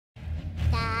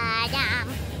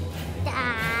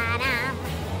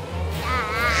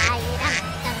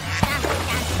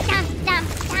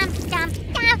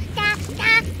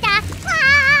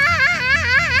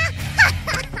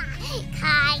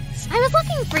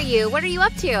you? What are you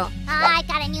up to? I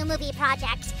got a new movie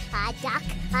project. A duck,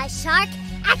 a shark,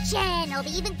 action! It'll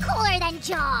be even cooler than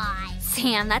Jaws.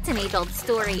 Sam, that's an age-old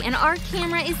story, and our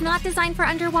camera is not designed for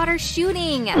underwater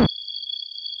shooting.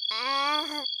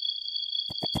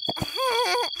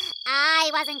 I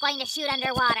wasn't going to shoot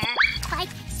underwater. But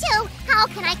still, how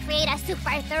can I create a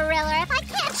super thriller if I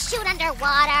can't shoot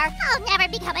underwater? I'll never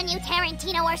become a new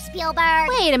Tarantino or Spielberg.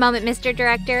 Wait a moment, Mr.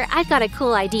 Director. I've got a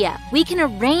cool idea. We can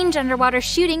arrange underwater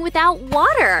shooting without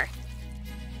water.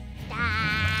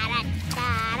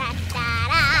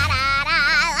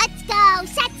 Let's go!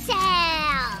 Set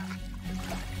sail!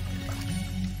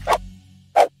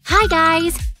 Hi,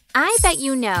 guys. I bet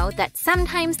you know that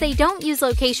sometimes they don't use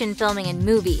location filming in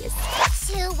movies.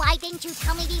 Sue, why didn't you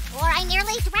tell me before? I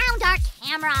nearly drowned our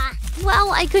camera.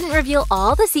 Well, I couldn't reveal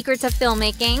all the secrets of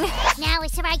filmmaking. Now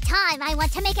is the right time. I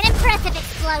want to make an impressive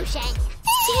explosion.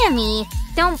 Sammy,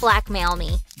 don't blackmail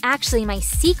me. Actually, my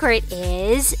secret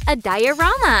is a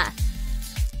diorama.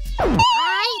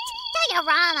 Right?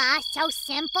 Diorama, so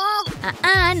simple.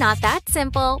 Not that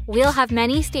simple. We'll have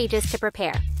many stages to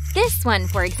prepare. This one,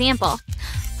 for example.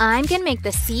 I'm gonna make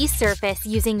the sea surface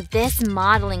using this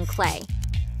modeling clay.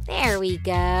 There we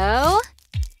go.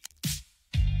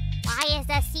 Why is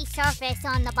the sea surface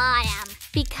on the bottom?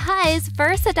 Because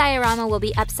first the diorama will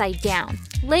be upside down.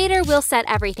 Later, we'll set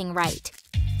everything right.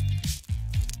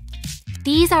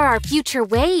 These are our future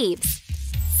waves.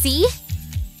 See?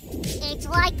 It's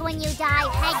like when you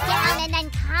dive head down and then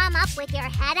come up with your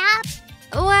head up?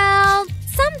 Well,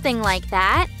 something like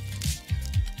that.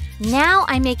 Now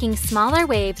I'm making smaller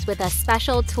waves with a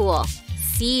special tool,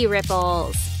 sea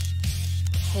ripples.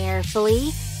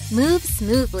 Carefully, move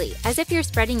smoothly, as if you're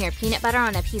spreading your peanut butter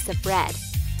on a piece of bread.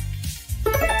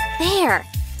 There!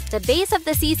 The base of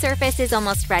the sea surface is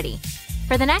almost ready.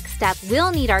 For the next step,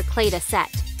 we'll need our clay to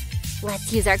set.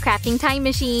 Let's use our crafting time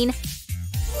machine.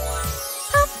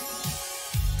 Pop.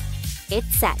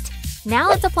 It's set. Now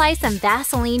let's apply some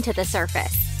Vaseline to the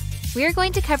surface. We're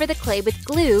going to cover the clay with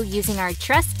glue using our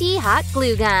trusty hot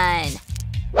glue gun.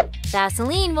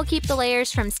 Vaseline will keep the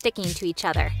layers from sticking to each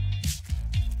other.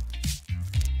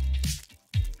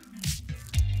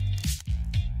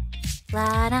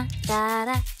 La da da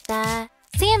da da.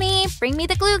 Sammy, bring me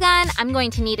the glue gun. I'm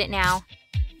going to need it now.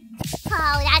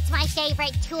 Oh, that's my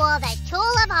favorite tool, the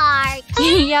tool of art.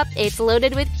 Yep, it's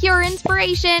loaded with pure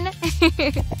inspiration.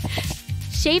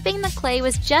 Shaping the clay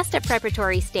was just a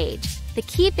preparatory stage. The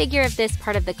key figure of this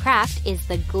part of the craft is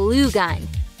the glue gun.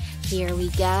 Here we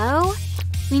go.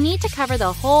 We need to cover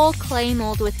the whole clay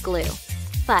mold with glue.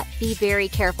 But be very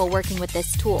careful working with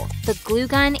this tool. The glue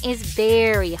gun is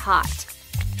very hot.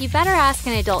 You better ask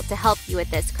an adult to help you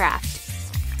with this craft.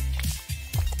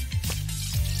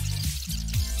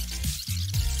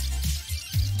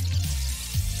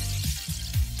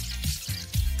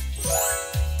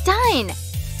 Done!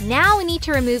 Now we need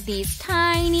to remove these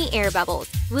tiny air bubbles.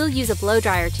 We'll use a blow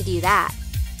dryer to do that.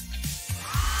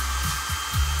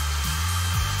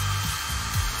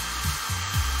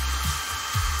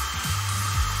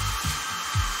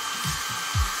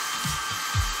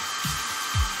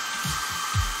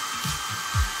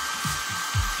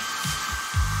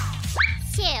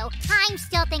 Sue, I'm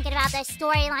still thinking about the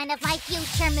storyline of my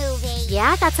future movie.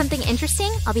 Yeah, that's something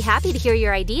interesting. I'll be happy to hear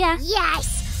your idea.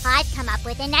 Yes! I've come up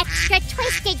with an extra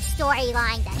twisted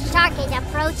storyline. The shark is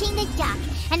approaching the duck,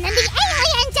 and then the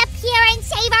aliens appear and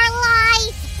save our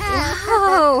life!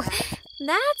 Whoa!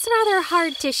 That's rather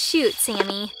hard to shoot,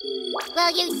 Sammy.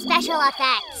 We'll use special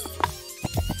effects.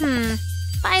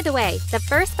 By the way, the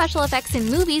first special effects in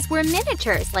movies were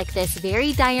miniatures, like this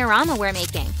very diorama we're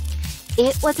making.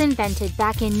 It was invented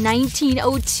back in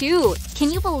 1902.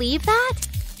 Can you believe that?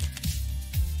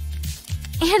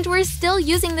 And we're still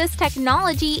using this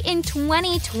technology in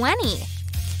 2020.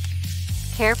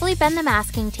 Carefully bend the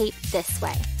masking tape this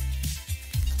way.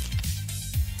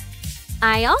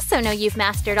 I also know you've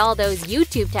mastered all those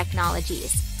YouTube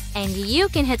technologies. And you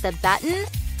can hit the button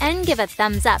and give a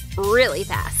thumbs up really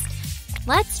fast.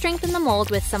 Let's strengthen the mold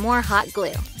with some more hot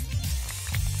glue.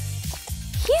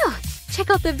 Phew! Check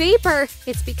out the vapor!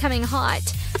 It's becoming hot.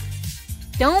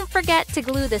 Don't forget to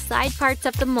glue the side parts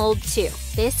of the mold too.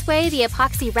 This way the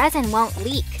epoxy resin won't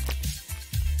leak.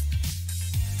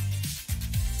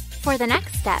 For the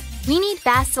next step, we need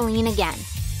Vaseline again.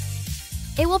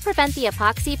 It will prevent the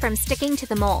epoxy from sticking to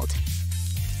the mold.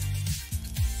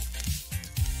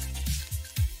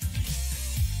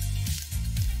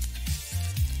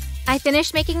 I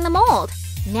finished making the mold.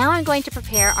 Now I'm going to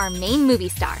prepare our main movie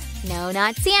star. No,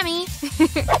 not Sammy.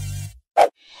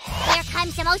 Here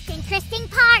comes the most interesting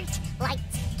part.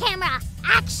 Lights, camera,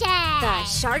 action! The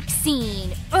shark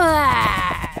scene.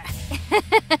 Ugh.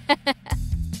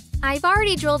 I've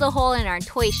already drilled a hole in our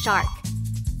toy shark.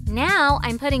 Now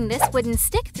I'm putting this wooden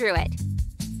stick through it.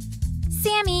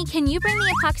 Sammy, can you bring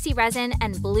the epoxy resin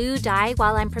and blue dye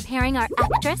while I'm preparing our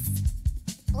actress?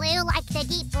 Blue like the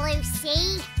deep blue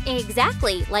sea?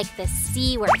 Exactly, like the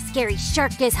sea where a scary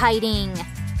shark is hiding.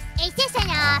 Is this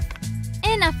enough?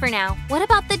 Enough for now. What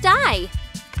about the dye?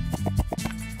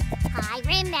 I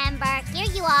remember. Here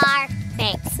you are.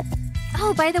 Thanks.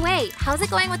 Oh, by the way, how's it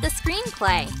going with the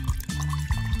screenplay?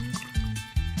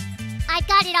 I've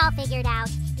got it all figured out.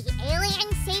 The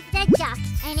aliens saved the duck,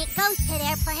 and it goes to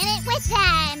their planet with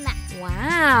them.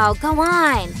 Wow, go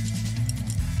on.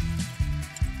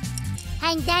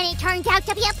 And then it turns out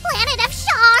to be a planet of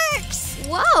sharks!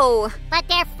 Whoa! But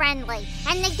they're friendly,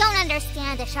 and they don't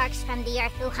understand the sharks from the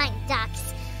Earth who hunt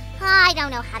ducks. I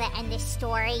don't know how to end this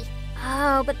story.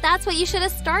 Oh, but that's what you should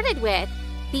have started with.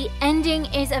 The ending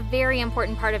is a very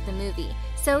important part of the movie,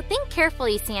 so think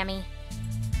carefully, Sammy.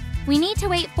 We need to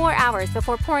wait 4 hours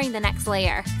before pouring the next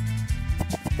layer.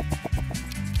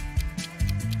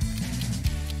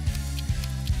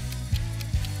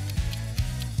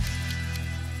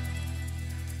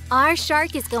 Our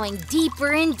shark is going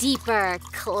deeper and deeper.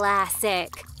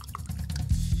 Classic.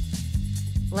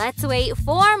 Let's wait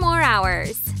 4 more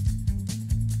hours.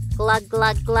 Glug,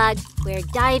 glug, glug. We're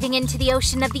diving into the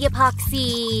ocean of the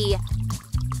epoxy.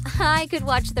 I could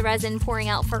watch the resin pouring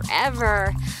out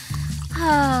forever.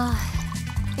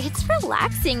 It's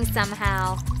relaxing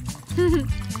somehow.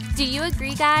 Do you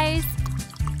agree, guys?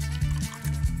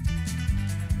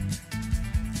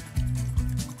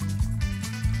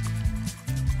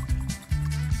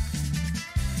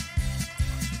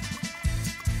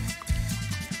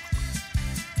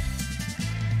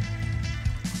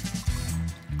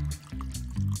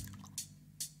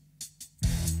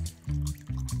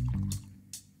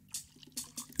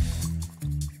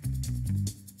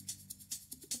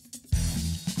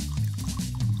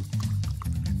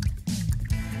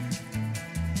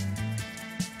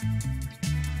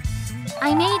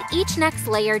 I made each next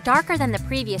layer darker than the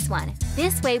previous one.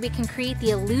 This way we can create the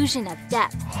illusion of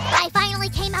depth. I finally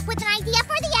came up with an idea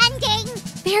for the ending!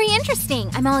 Very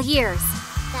interesting. I'm all ears.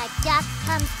 The duck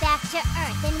comes back to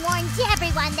Earth and warns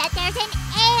everyone that there's an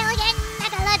alien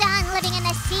megalodon living in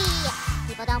the sea.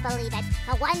 People don't believe it,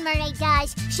 but one mermaid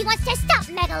does. She wants to stop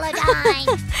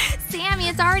Megalodon. Sammy,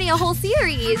 it's already a whole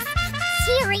series.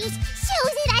 Series?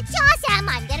 Susie, that's awesome!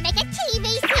 I'm gonna make a TV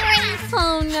series!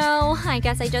 Oh no, I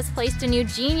guess I just placed a new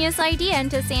genius idea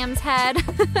into Sam's head.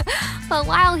 But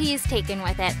while he's taken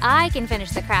with it, I can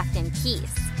finish the craft in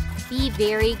peace. Be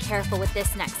very careful with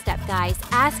this next step, guys.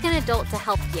 Ask an adult to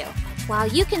help you. While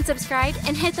you can subscribe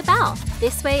and hit the bell.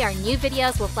 This way our new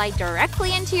videos will fly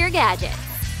directly into your gadget.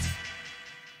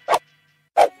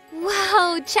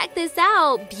 Whoa, check this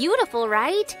out. Beautiful,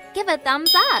 right? Give a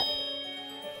thumbs up.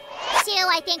 Sue,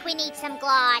 I think we need some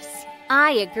gloss.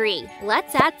 I agree.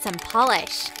 Let's add some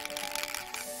polish.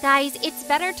 Guys, it's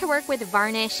better to work with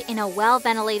varnish in a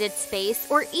well-ventilated space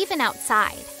or even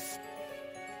outside.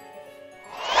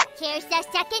 Here's the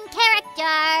second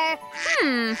character.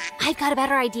 I've got a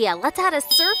better idea. Let's add a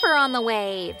surfer on the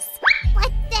waves.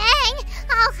 But then,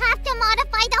 I'll have to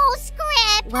modify the whole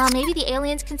script. Well, maybe the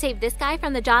aliens can save this guy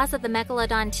from the jaws of the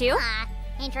megalodon too?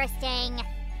 Interesting.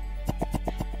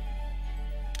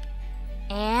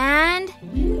 And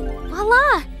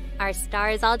voila! Our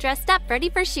star is all dressed up, ready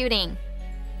for shooting.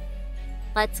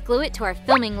 Let's glue it to our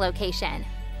filming location.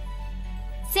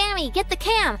 Sammy, get the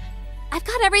cam! I've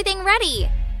got everything ready!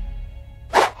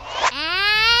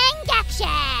 And action!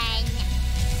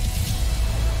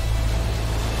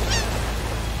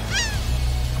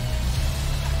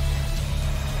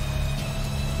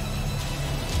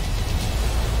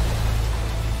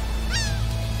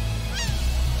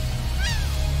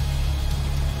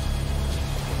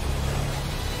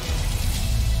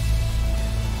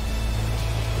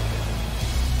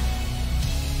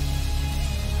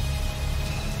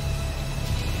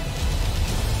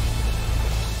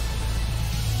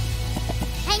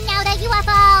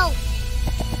 UFO!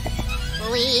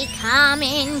 We come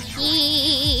in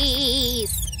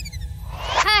peace.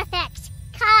 Perfect!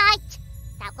 Cut!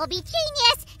 That will be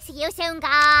genius! See you soon,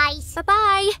 guys!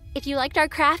 Bye-bye! If you liked our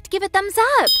craft, give a thumbs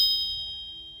up!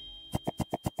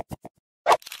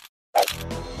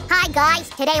 Hi, guys!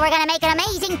 Today we're gonna make an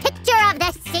amazing picture of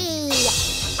the sea!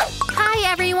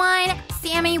 Hi, everyone!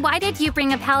 Sammy, why did you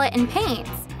bring a palette and paints?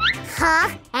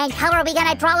 Huh? And how are we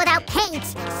gonna draw without paint?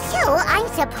 Sue, I'm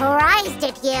surprised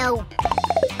at you.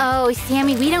 Oh,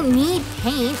 Sammy, we don't need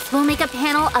paints. We'll make a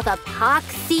panel of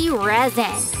epoxy resin.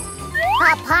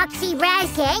 Epoxy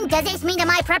resin? Does this mean that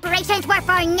my preparations were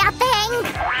for nothing?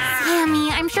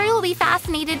 Sammy, I'm sure you'll be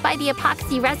fascinated by apply the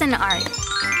epoxy resin art.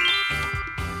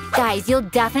 Guys, you'll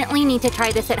definitely need to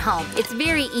try this at home. It's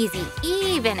very easy,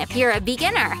 even if you're a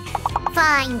beginner.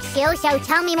 Fine, Sue, so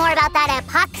tell me more about that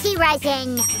epoxy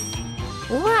resin.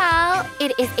 Well,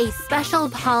 it is a special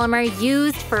polymer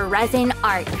used for resin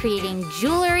art, creating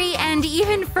jewelry and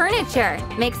even furniture.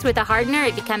 Mixed with a hardener,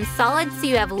 it becomes solid so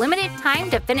you have limited time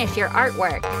to finish your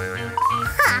artwork.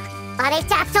 Huh, but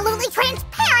it's absolutely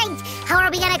transparent! How are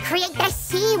we gonna create the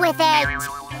sea with it?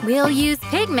 We'll use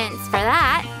pigments for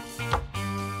that.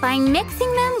 By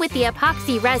mixing them with the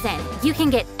epoxy resin, you can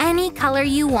get any color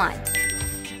you want.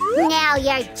 Now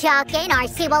you're joking. Our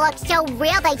sea will look so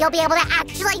real that you'll be able to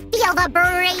actually feel the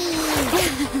breeze.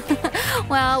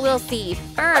 Well, we'll see.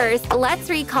 First, let's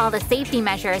recall the safety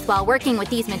measures while working with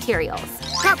these materials.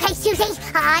 Okay, Susie,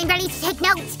 I'm ready to take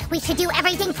notes. We should do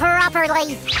everything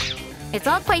properly. It's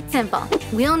all quite simple.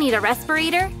 We'll need a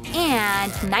respirator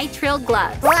and nitrile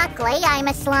gloves. Luckily, I'm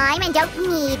a slime and don't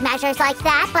need measures like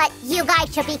that, but you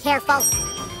guys should be careful.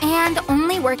 And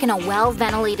only work in a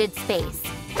well-ventilated space.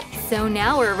 So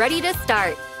now we're ready to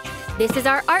start. This is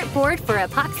our artboard for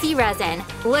epoxy resin.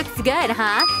 Looks good,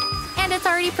 huh? And it's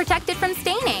already protected from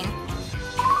staining.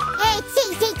 It's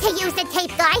easy to use the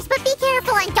tape, guys, but be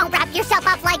careful and don't wrap yourself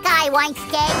up like I once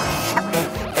did.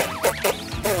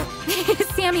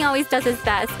 Sammy always does his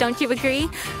best, don't you agree?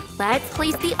 Let's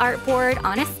place the artboard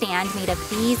on a stand made of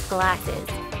these glasses.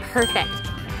 Perfect.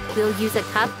 We'll use a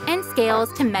cup and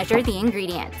scales to measure the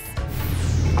ingredients.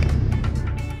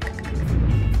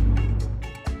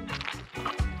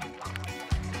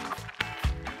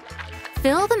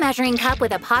 Fill the measuring cup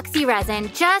with epoxy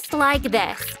resin just like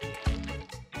this.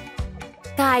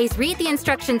 Guys, read the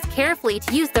instructions carefully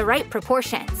to use the right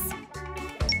proportions.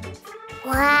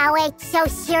 Wow, it's so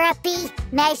syrupy,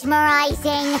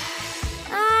 mesmerizing.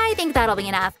 I think that'll be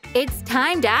enough. It's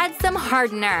time to add some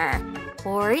hardener.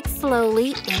 Pour it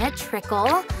slowly in a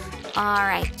trickle. All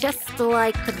right, just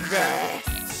like this.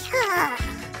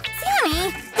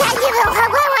 Sammy! What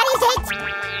is it?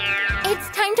 It's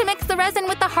time to mix the resin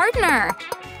with the hardener.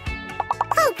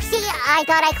 Oopsie, I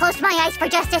thought I closed my eyes for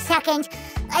just a second.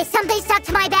 Something stuck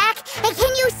to my back.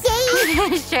 Can you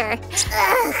see? Sure.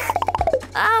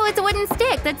 Oh, it's a wooden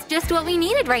stick. That's just what we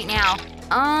needed right now.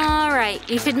 All right,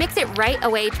 you should mix it right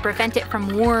away to prevent it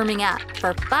from warming up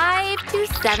for 5 to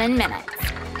 7 minutes.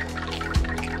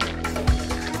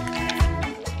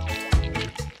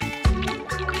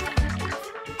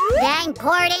 Then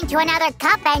pour it into another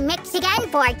cup and mix again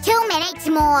for 2 minutes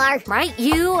more. Right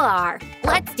you are.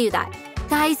 Let's do that.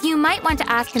 Guys, you might want to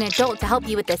ask an adult to help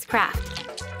you with this craft.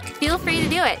 Feel free to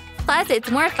do it. Plus,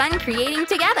 it's more fun creating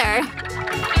together.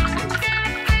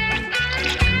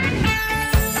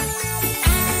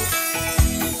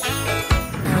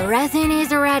 The resin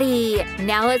is ready.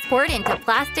 Now let's pour it into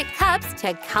plastic cups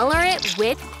to color it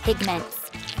with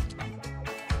pigments.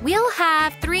 We'll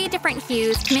have 3 different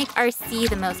hues to make our sea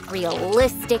the most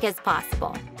realistic as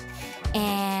possible.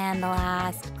 And the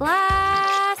last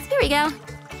glass. Here we go.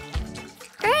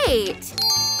 Great!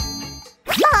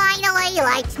 Finally,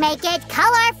 let's make it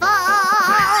colorful!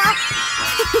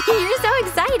 You're so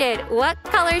excited. What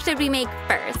color should we make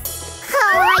first?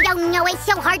 Oh, I don't know. It's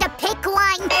so hard to pick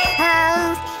one.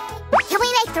 Can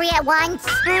we make 3 at once?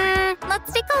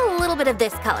 Let's take a little bit of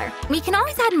this color. We can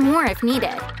always add more if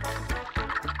needed.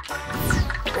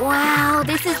 Wow,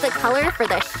 this is the color for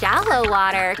the shallow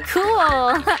water.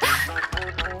 Cool!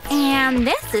 And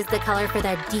this is the color for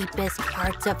the deepest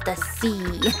parts of the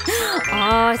sea.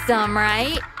 Awesome,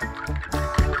 right?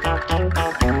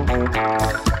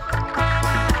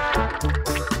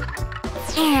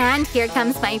 And here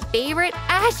comes my favorite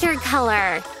azure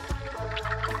color.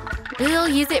 We'll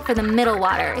use it for the middle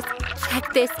waters.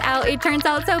 Check this out, it turns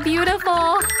out so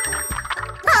beautiful.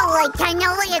 Holy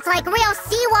cannoli, it's like real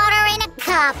seawater in a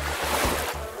cup.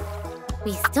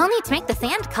 We still need to make the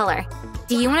sand color.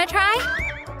 Do you want to try?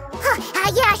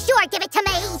 Yeah, sure, give it to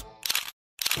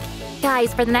me.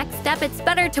 Guys, for the next step, it's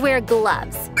better to wear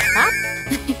gloves. Up,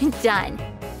 done.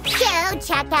 So,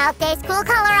 check out this cool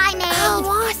color I made.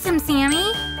 Oh, awesome,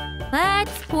 Sammy.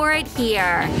 Let's pour it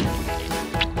here.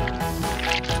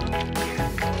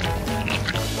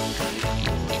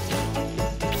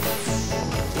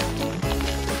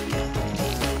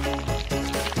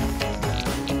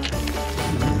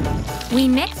 We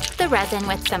mixed the resin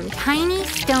with some tiny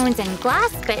stones and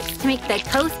glass bits to make the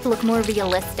coast look more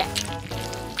realistic.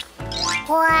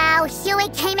 Wow, Sue,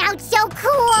 it came out so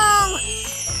cool!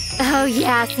 Oh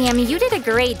yeah, Sammy, you did a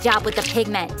great job with the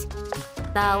pigment.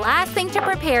 The last thing to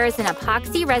prepare is an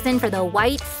epoxy resin for the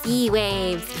white sea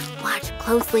waves. Watch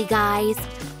closely, guys.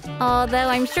 Although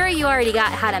I'm sure you already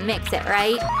got how to mix it,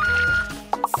 right?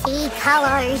 Sea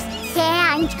colors,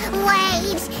 sand,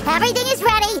 waves, everything is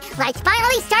ready. Let's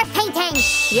finally start painting.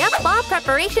 Yep, all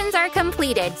preparations are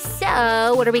completed.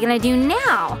 So, what are we gonna do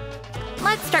now?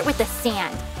 Let's start with the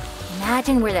sand.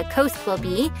 Imagine where the coast will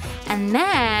be, and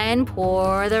then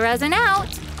pour the resin out.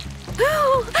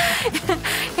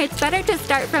 It's better to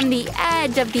start from the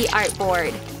edge of the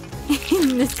artboard.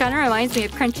 This kind of reminds me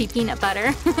of crunchy peanut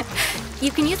butter. You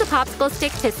can use a popsicle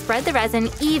stick to spread the resin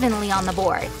evenly on the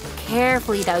board.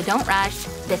 Carefully though, don't rush.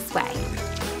 This way.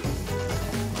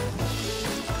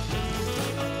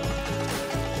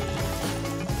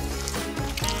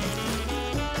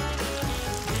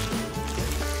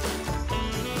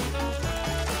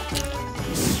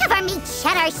 Shiver me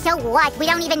cheddar, so what? We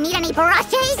don't even need any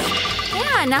brushes?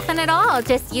 Yeah, nothing at all.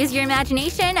 Just use your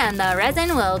imagination and the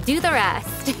resin will do the rest.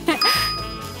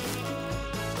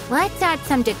 Let's add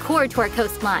some decor to our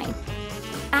coastline.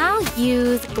 I'll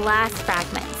use glass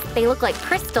fragments. They look like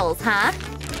crystals, huh?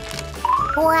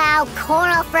 Wow,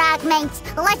 coral fragments.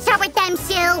 Let's start with them,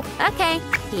 Sue. Okay,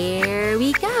 here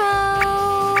we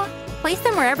go. Place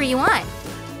them wherever you want.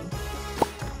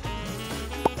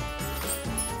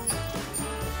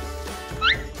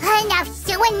 Enough,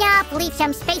 Sue, enough. Leave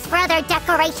some space for other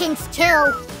decorations,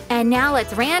 too. And now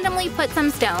let's randomly put some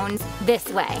stones this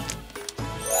way.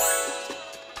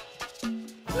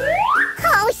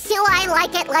 Oh, Sue, I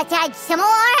like it. Let's add some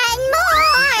more and more.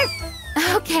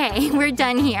 Okay, we're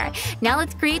done here. Now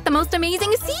let's create the most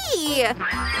amazing sea. Under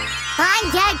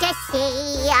the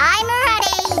sea. I'm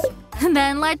ready.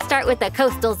 Then let's start with the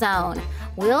coastal zone.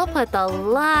 We'll put the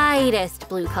lightest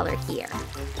blue color here.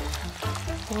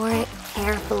 Pour it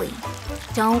carefully.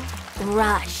 Don't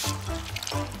rush.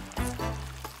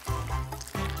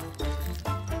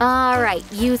 All right,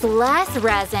 use less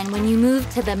resin when you move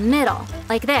to the middle,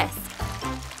 like this.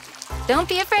 Don't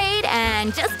be afraid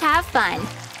and just have fun.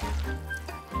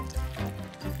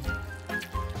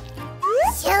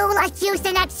 So let's use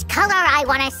the next color. I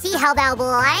want to see how they'll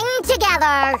blend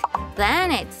together.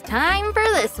 Then it's time for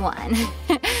this one.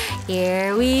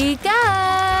 Here we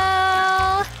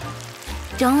go.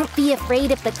 Don't be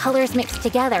afraid if the colors mix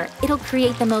together. It'll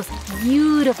create the most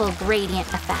beautiful gradient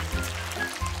effect.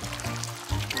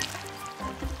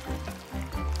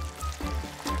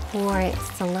 Pour it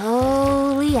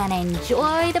slowly and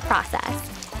enjoy the process.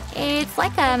 It's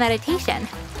like a meditation.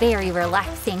 Very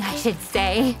relaxing, I should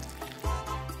say.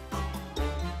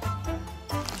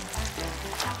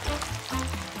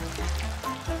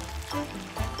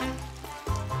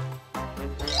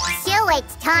 So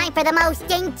it's time for the most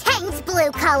intense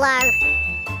blue color.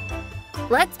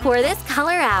 Let's pour this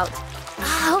color out.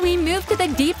 Oh, we moved to the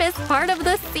deepest part of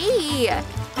the sea.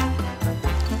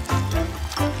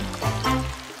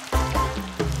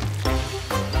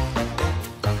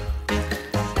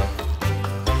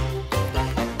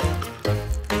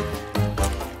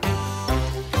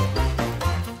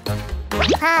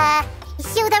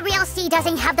 So the real sea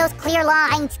doesn't have those clear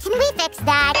lines. Can we fix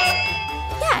that?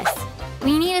 Yes,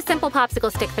 we need a simple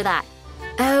popsicle stick for that.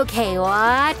 Okay,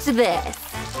 watch this.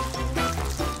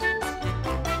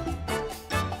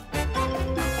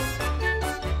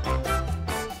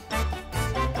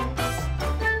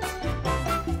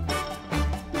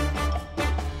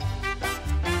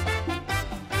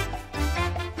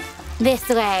 This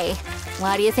way.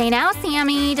 What do you say now,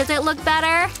 Sammy? Does it look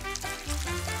better?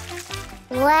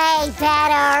 Way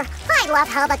better. I love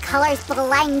how the colors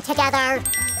blend together.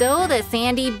 So the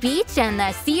sandy beach and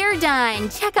the sea are done.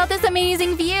 Check out this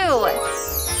amazing view.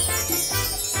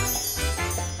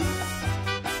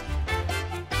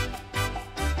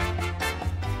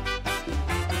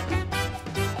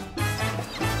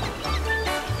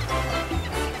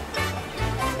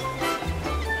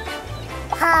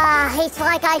 It's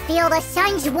like I feel the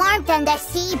sun's warmth and the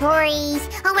sea breeze.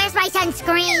 Oh, where's my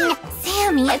sunscreen?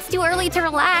 Sammy, it's too early to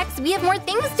relax. We have more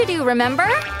things to do, remember?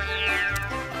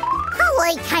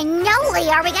 Holy cannoli!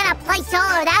 Are we gonna place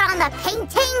all of that on the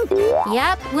painting?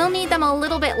 Yep, we'll need them a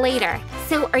little bit later.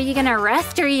 So are you gonna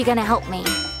rest or are you gonna help me?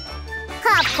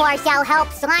 Of course I'll help.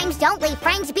 Slimes don't leave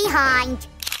friends behind.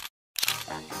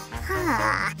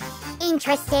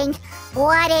 Interesting.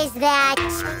 What is that?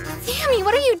 Sammy,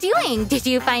 what are you doing? Did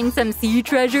you find some sea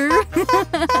treasure?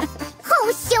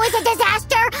 Oh, Sue, it's a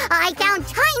disaster! I found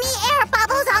tiny air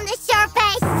bubbles on the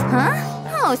surface! Huh?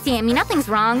 Oh, Sammy, nothing's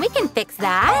wrong. We can fix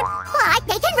that. What?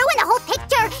 They can ruin the whole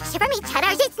picture! Shiver me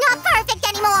cheddars, it's not perfect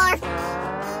anymore!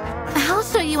 I'll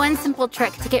show you one simple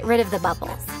trick to get rid of the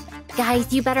bubbles.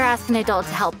 Guys, you better ask an adult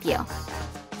to help you.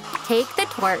 Take the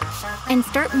torch and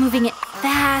start moving it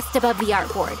fast above the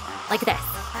artboard, like this.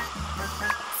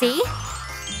 See?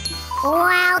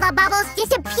 Wow, the bubbles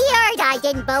disappeared! I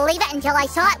didn't believe it until I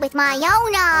saw it with my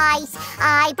own eyes.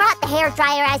 I brought the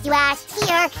hairdryer as you asked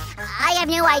here. I have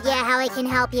no idea how I can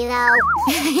help you, though.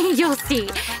 You'll see.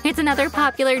 It's another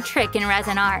popular trick in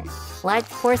resin art. Let's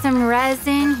pour some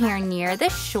resin here near the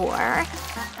shore.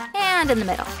 And in the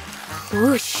middle.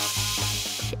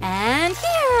 Whoosh! And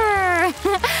here!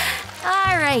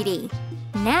 Alrighty.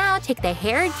 Now take the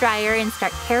hairdryer and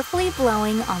start carefully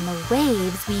blowing on the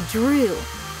waves we drew.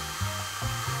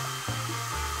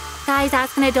 Guys,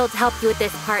 ask an adult to help you with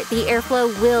this part. The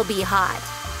airflow will be hot.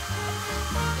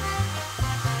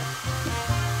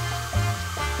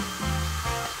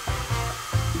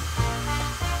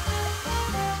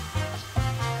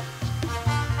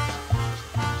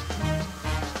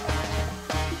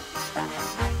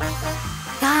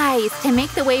 Guys, to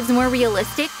make the waves more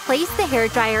realistic, place the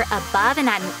hairdryer above and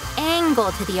at an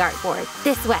angle to the artboard.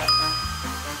 This way.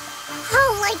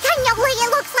 Holy cannoli, it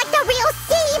looks like the real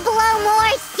sea! Blow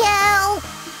more still!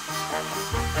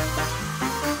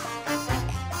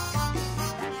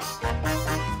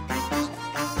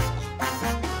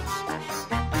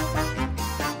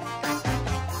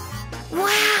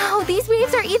 Wow, these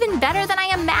waves are even better than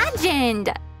I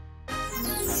imagined!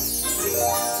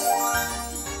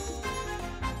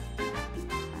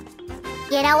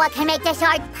 You know what can make this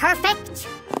art perfect?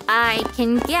 I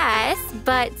can guess,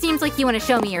 but seems like you want to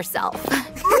show me yourself.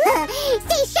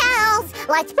 Seashells!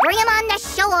 Let's bring them on the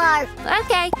shore!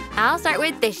 Okay, I'll start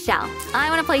with this shell. I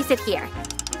want to place it here.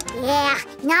 Yeah,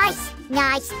 nice.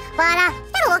 But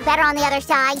it'll look better on the other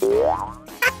side.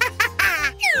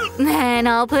 Then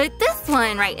I'll put this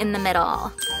one right in the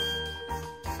middle.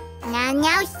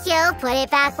 Now, Sue, put it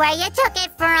back where you took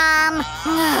it from.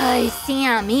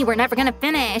 Sammy, we're never gonna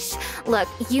finish. Look,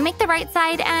 you make the right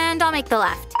side and I'll make the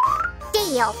left.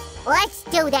 Deal. Let's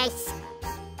do this.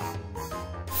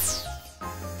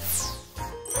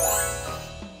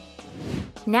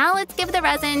 Now let's give the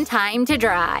resin time to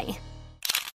dry.